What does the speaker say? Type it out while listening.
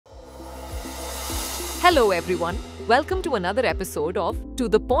Hello everyone, welcome to another episode of To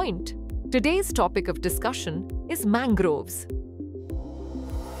the Point. Today's topic of discussion is mangroves.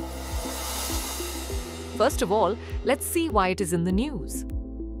 First of all, let's see why it is in the news.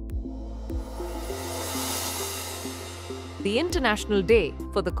 The International Day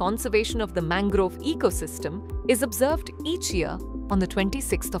for the Conservation of the Mangrove Ecosystem is observed each year on the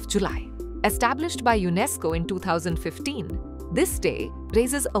 26th of July. Established by UNESCO in 2015, this day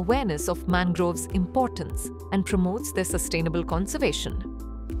raises awareness of mangroves' importance and promotes their sustainable conservation.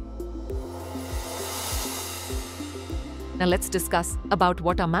 Now let's discuss about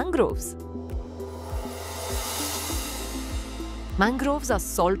what are mangroves. Mangroves are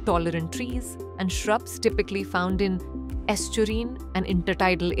salt-tolerant trees and shrubs typically found in estuarine and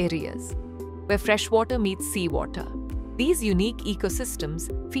intertidal areas, where freshwater meets seawater. These unique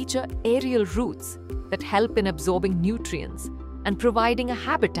ecosystems feature aerial roots that help in absorbing nutrients and providing a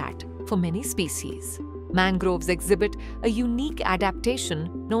habitat for many species. Mangroves exhibit a unique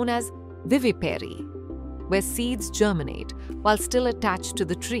adaptation known as vivipary, where seeds germinate while still attached to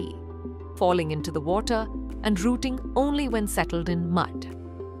the tree, falling into the water and rooting only when settled in mud.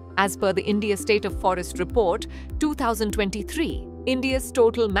 As per the India State of Forest Report 2023, India's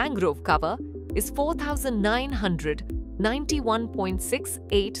total mangrove cover is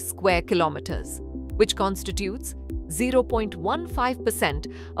 4,991.68 square kilometers, which constitutes 0.15%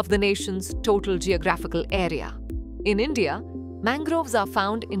 of the nation's total geographical area. In India, mangroves are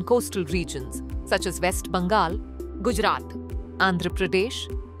found in coastal regions such as West Bengal, Gujarat, Andhra Pradesh,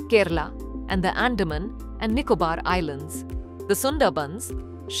 Kerala, and the Andaman and Nicobar Islands. The Sundarbans,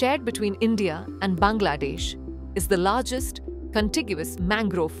 shared between India and Bangladesh, is the largest contiguous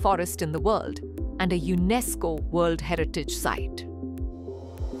mangrove forest in the world and a UNESCO World Heritage Site.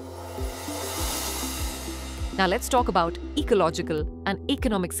 Now let's talk about ecological and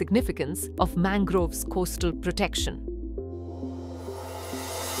economic significance of mangroves' coastal protection.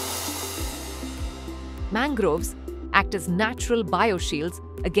 Mangroves act as natural bioshields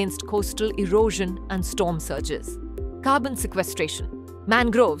against coastal erosion and storm surges. Carbon sequestration.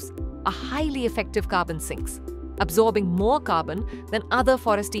 Mangroves are highly effective carbon sinks, absorbing more carbon than other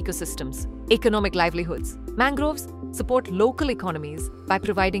forest ecosystems. Economic livelihoods. Mangroves support local economies by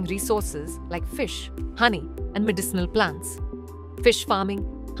providing resources like fish, honey, and medicinal plants. Fish farming,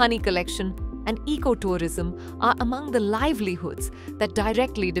 honey collection, and ecotourism are among the livelihoods that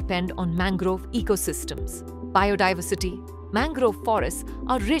directly depend on mangrove ecosystems. Biodiversity. Mangrove forests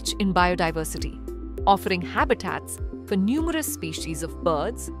are rich in biodiversity, offering habitats for numerous species of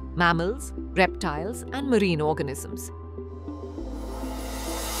birds, mammals, reptiles, and marine organisms.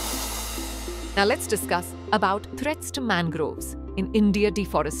 Now let's discuss about threats to mangroves in India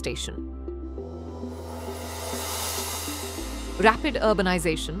deforestation. Rapid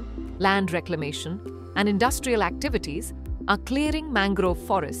urbanization, land reclamation, and industrial activities are clearing mangrove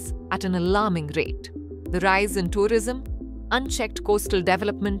forests at an alarming rate. The rise in tourism, unchecked coastal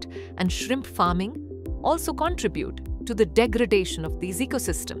development, and shrimp farming also contribute to the degradation of these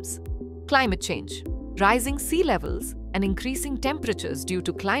ecosystems. Climate change. Rising sea levels and increasing temperatures due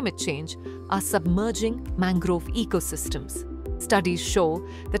to climate change are submerging mangrove ecosystems. Studies show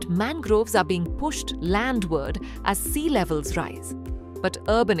that mangroves are being pushed landward as sea levels rise, but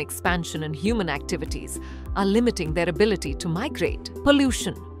urban expansion and human activities are limiting their ability to migrate.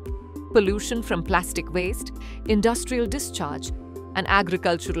 Pollution. Pollution from plastic waste, industrial discharge, and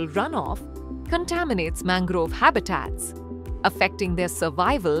agricultural runoff contaminates mangrove habitats, affecting their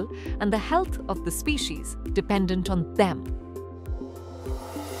survival and the health of the species dependent on them.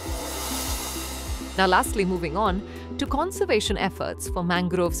 Now lastly, moving on to conservation efforts for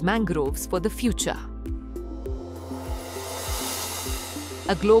mangroves for the future.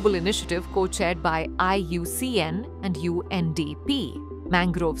 A global initiative co-chaired by IUCN and UNDP,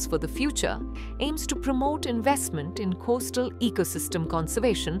 Mangroves for the Future, aims to promote investment in coastal ecosystem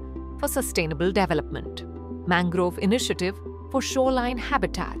conservation for sustainable development. Mangrove Initiative for Shoreline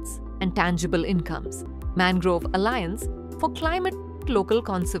Habitats and Tangible Incomes. Mangrove Alliance for Climate Local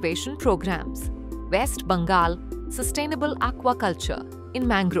Conservation Programs. West Bengal Sustainable Aquaculture in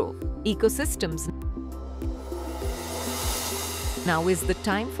Mangrove Ecosystems. Now is the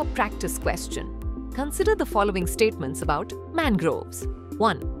time for practice question. Consider the following statements about mangroves.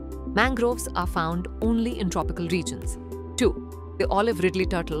 1. Mangroves are found only in tropical regions. 2. The olive ridley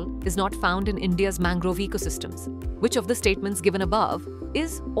turtle is not found in India's mangrove ecosystems. Which of the statements given above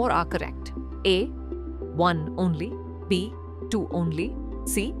is or are correct? A. 1 only. B. 2 only.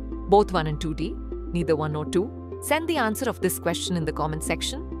 C. Both 1 and 2D. Neither 1 nor 2. Send the answer of this question in the comment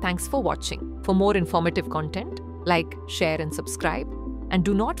section. Thanks for watching. For more informative content, like, share and subscribe. And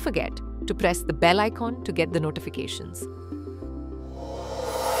do not forget to press the bell icon to get the notifications.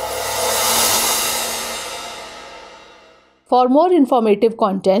 For more informative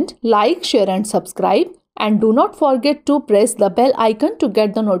content, like, share and subscribe, and do not forget to press the bell icon to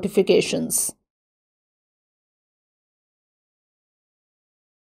get the notifications.